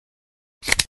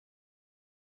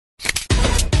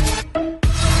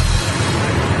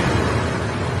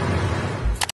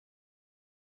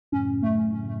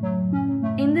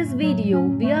video,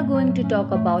 we are going to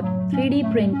talk about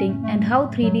 3D printing and how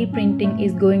 3D printing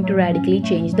is going to radically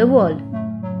change the world.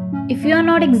 If you are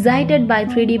not excited by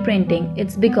 3D printing,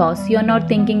 it's because you are not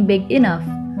thinking big enough.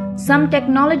 Some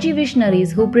technology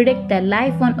visionaries who predict that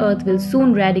life on Earth will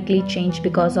soon radically change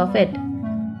because of it.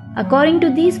 According to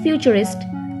these futurists,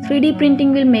 3D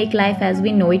printing will make life as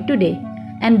we know it today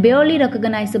and barely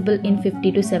recognizable in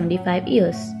 50 to 75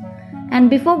 years. And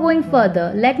before going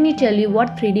further, let me tell you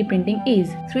what 3D printing is.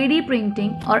 3D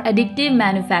printing or additive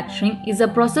manufacturing is a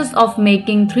process of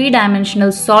making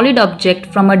three-dimensional solid object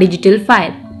from a digital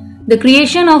file. The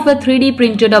creation of a 3D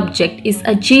printed object is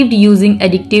achieved using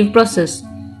additive process.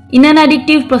 In an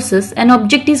additive process, an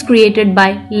object is created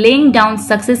by laying down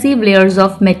successive layers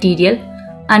of material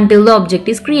until the object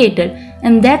is created,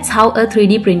 and that's how a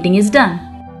 3D printing is done.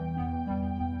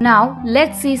 Now,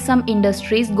 let's see some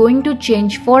industries going to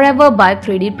change forever by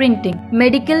 3D printing.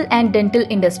 Medical and dental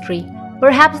industry.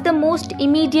 Perhaps the most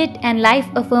immediate and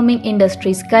life-affirming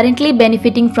industries currently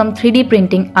benefiting from 3D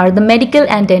printing are the medical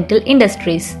and dental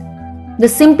industries. The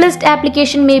simplest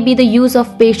application may be the use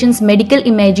of patients' medical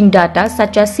imaging data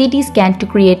such as CT scan to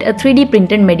create a 3D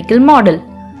printed medical model.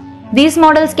 These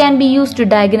models can be used to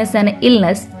diagnose an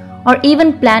illness or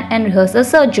even plan and rehearse a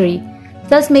surgery,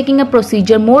 thus making a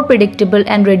procedure more predictable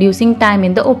and reducing time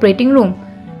in the operating room.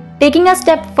 Taking a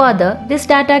step further, this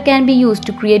data can be used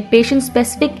to create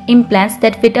patient-specific implants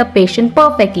that fit a patient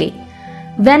perfectly.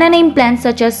 When an implant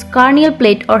such as carneal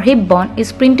plate or hip bone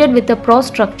is printed with a pro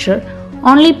structure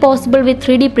only possible with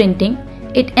 3D printing,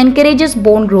 it encourages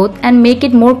bone growth and make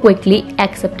it more quickly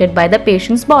accepted by the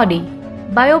patient's body.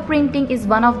 Bioprinting is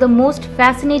one of the most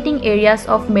fascinating areas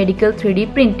of medical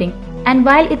 3D printing, and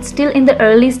while it's still in the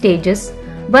early stages,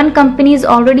 one company is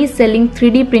already selling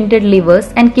 3D printed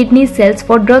livers and kidney cells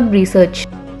for drug research.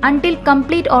 Until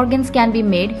complete organs can be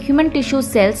made, human tissue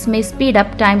cells may speed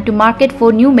up time to market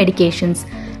for new medications,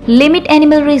 limit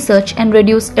animal research and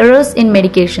reduce errors in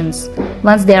medications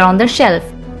once they are on the shelf.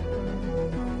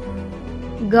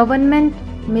 Government,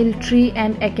 military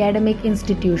and academic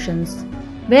institutions.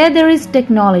 Where there is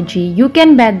technology, you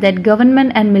can bet that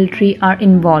government and military are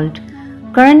involved.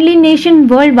 Currently, nations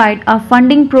worldwide are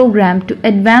funding programs to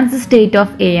advance the state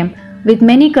of AM, with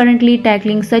many currently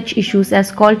tackling such issues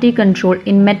as quality control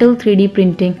in metal 3D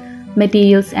printing,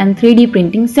 materials and 3D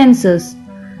printing sensors.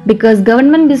 Because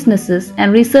government businesses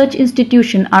and research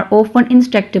institutions are often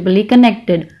inextricably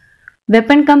connected,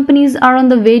 weapon companies are on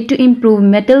the way to improve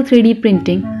metal 3D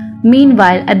printing.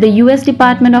 Meanwhile, at the US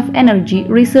Department of Energy,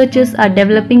 researchers are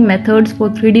developing methods for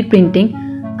 3D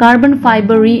printing carbon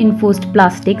fiber reinforced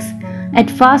plastics at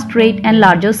fast rate and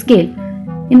larger scale.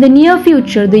 In the near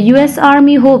future, the US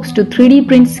Army hopes to 3D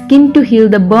print skin to heal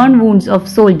the burn wounds of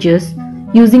soldiers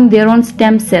using their own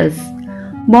stem cells.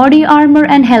 Body armor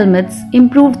and helmets,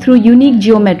 improved through unique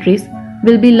geometries,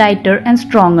 will be lighter and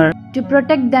stronger to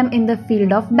protect them in the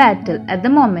field of battle. At the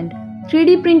moment,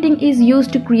 3D printing is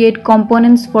used to create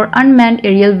components for unmanned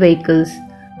aerial vehicles.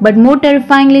 But more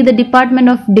terrifyingly, the Department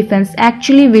of Defense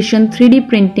actually visioned 3D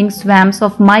printing swarms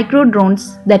of micro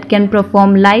drones that can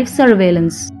perform live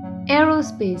surveillance.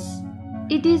 Aerospace.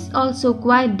 It is also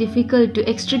quite difficult to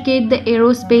extricate the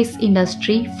aerospace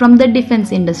industry from the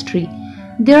defense industry.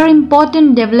 There are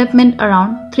important developments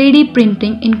around 3D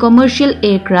printing in commercial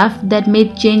aircraft that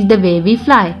may change the way we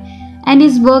fly, and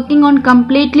is working on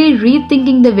completely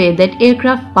rethinking the way that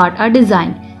aircraft parts are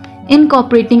designed,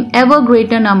 incorporating ever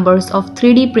greater numbers of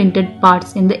 3D printed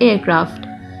parts in the aircraft.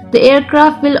 The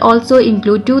aircraft will also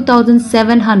include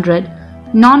 2,700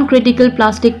 non-critical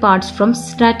plastic parts from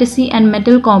Stratasys and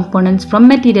metal components from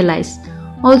Materialize,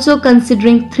 also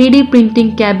considering 3D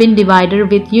printing cabin divider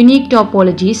with unique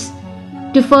topologies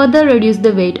to further reduce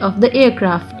the weight of the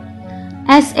aircraft.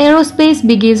 As aerospace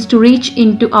begins to reach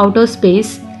into outer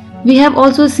space, we have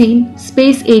also seen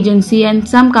space agency and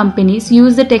some companies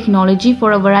use the technology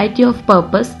for a variety of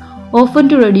purposes, often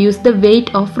to reduce the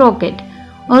weight of rocket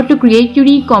or to create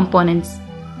unique components.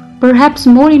 Perhaps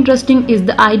more interesting is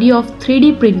the idea of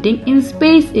 3D printing in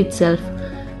space itself.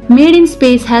 Made in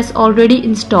Space has already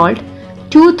installed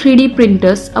 2 3D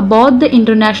printers aboard the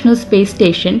International Space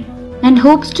Station and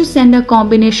hopes to send a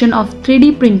combination of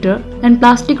 3D printer and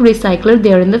plastic recycler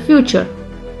there in the future.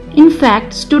 In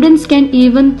fact, students can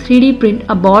even 3D print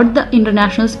aboard the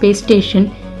International Space Station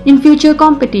in future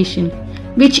competition,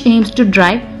 which aims to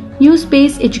drive new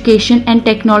space education and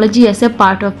technology as a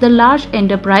part of the large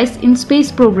enterprise in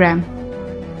space program.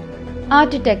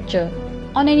 Architecture.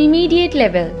 On an immediate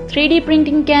level, 3D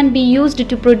printing can be used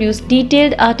to produce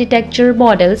detailed architecture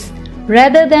models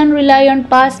rather than rely on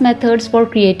past methods for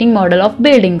creating model of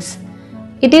buildings.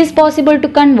 It is possible to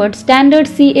convert standard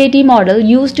CAD model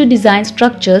used to design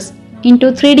structures into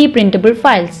 3D printable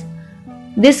files.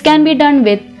 This can be done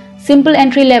with simple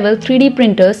entry-level 3D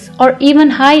printers or even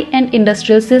high-end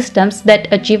industrial systems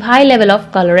that achieve high level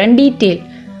of color and detail.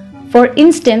 For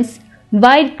instance,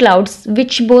 White Clouds,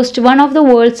 which boast one of the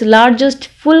world's largest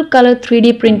full-color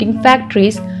 3D printing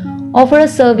factories, offer a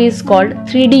service called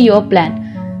 3D Your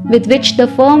Plan, with which the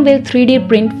firm will 3D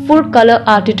print full-color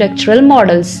architectural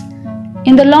models.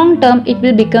 In the long term, it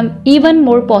will become even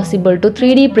more possible to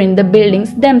 3D print the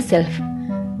buildings themselves.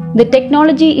 The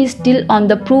technology is still on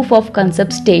the proof of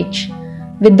concept stage,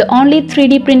 with the only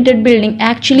 3D printed building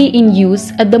actually in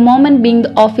use at the moment being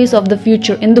the Office of the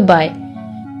Future in Dubai.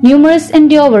 Numerous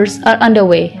endeavors are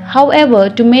underway, however,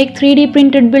 to make 3D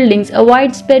printed buildings a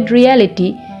widespread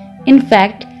reality. In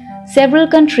fact, several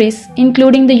countries,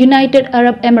 including the United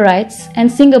Arab Emirates and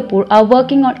Singapore, are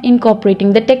working on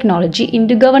incorporating the technology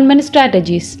into government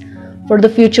strategies for the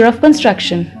future of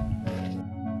construction.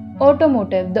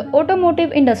 Automotive. The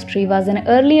automotive industry was an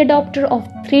early adopter of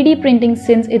 3D printing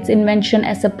since its invention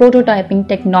as a prototyping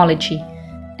technology,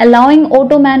 allowing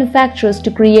auto manufacturers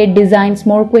to create designs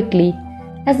more quickly.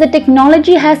 As the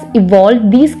technology has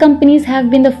evolved, these companies have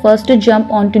been the first to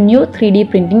jump onto new 3D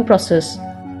printing process.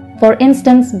 For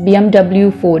instance,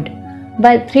 BMW, Ford.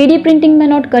 While 3D printing may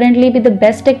not currently be the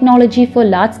best technology for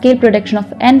large-scale production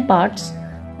of end parts,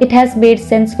 it has made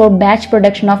sense for batch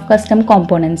production of custom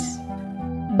components.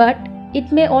 But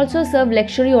it may also serve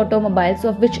luxury automobiles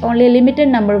of which only a limited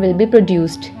number will be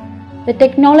produced. The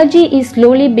technology is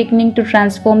slowly beginning to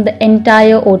transform the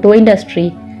entire auto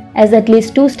industry, as at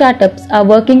least 2 startups are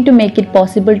working to make it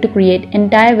possible to create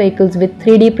entire vehicles with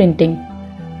 3D printing.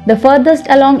 The furthest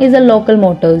along is Local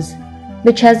Motors,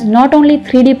 which has not only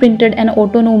 3D printed an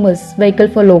autonomous vehicle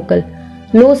for local,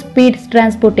 low-speed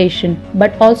transportation,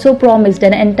 but also promised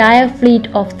an entire fleet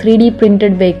of 3D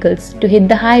printed vehicles to hit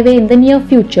the highway in the near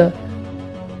future.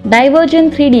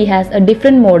 Divergent 3D has a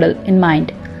different model in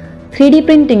mind. 3D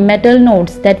printing metal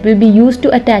nodes that will be used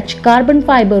to attach carbon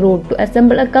fiber rod to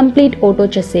assemble a complete auto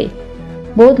chassis.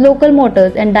 Both Local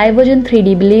Motors and Divergent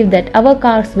 3D believe that our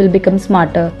cars will become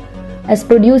smarter, as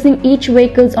producing each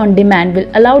vehicles on demand will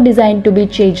allow design to be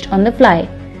changed on the fly,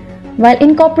 while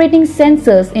incorporating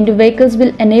sensors into vehicles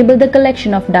will enable the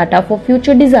collection of data for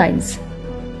future designs.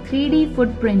 3D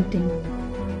food printing.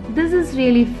 This is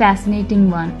really fascinating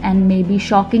one and maybe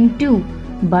shocking too,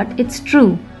 but it's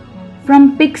true.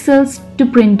 From pixels to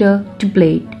printer to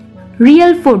plate.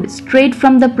 Real food straight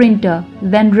from the printer.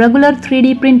 When regular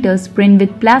 3D printers print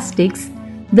with plastics,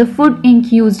 the food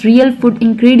ink uses real food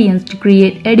ingredients to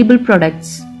create edible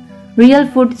products. Real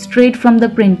food straight from the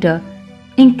printer.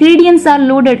 Ingredients are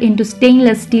loaded into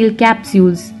stainless steel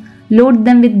capsules. Load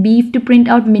them with beef to print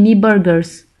out mini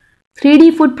burgers.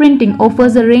 3D food printing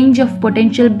offers a range of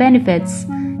potential benefits.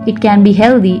 It can be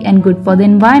healthy and good for the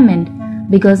environment,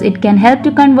 because it can help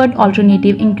to convert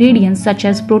alternative ingredients such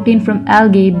as protein from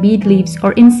algae, beet leaves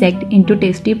or insect into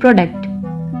tasty product.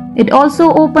 It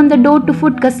also opens the door to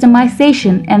food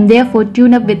customization and therefore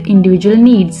tune up with individual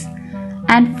needs.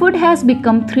 And food has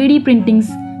become 3D printing's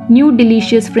new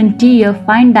delicious frontier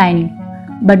fine dining,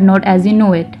 but not as you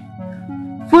know it.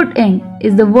 Food Inc.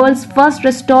 is the world's first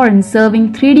restaurant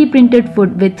serving 3D printed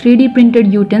food with 3D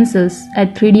printed utensils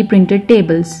at 3D printed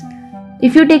tables.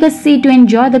 If you take a seat to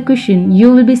enjoy the cushion,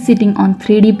 you will be sitting on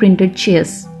 3D printed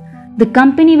chairs. The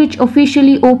company, which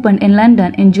officially opened in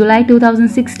London in July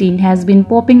 2016, has been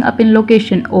popping up in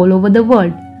locations all over the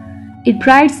world. It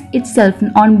prides itself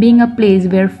on being a place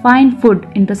where fine food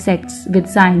intersects with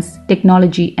science,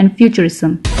 technology, and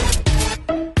futurism.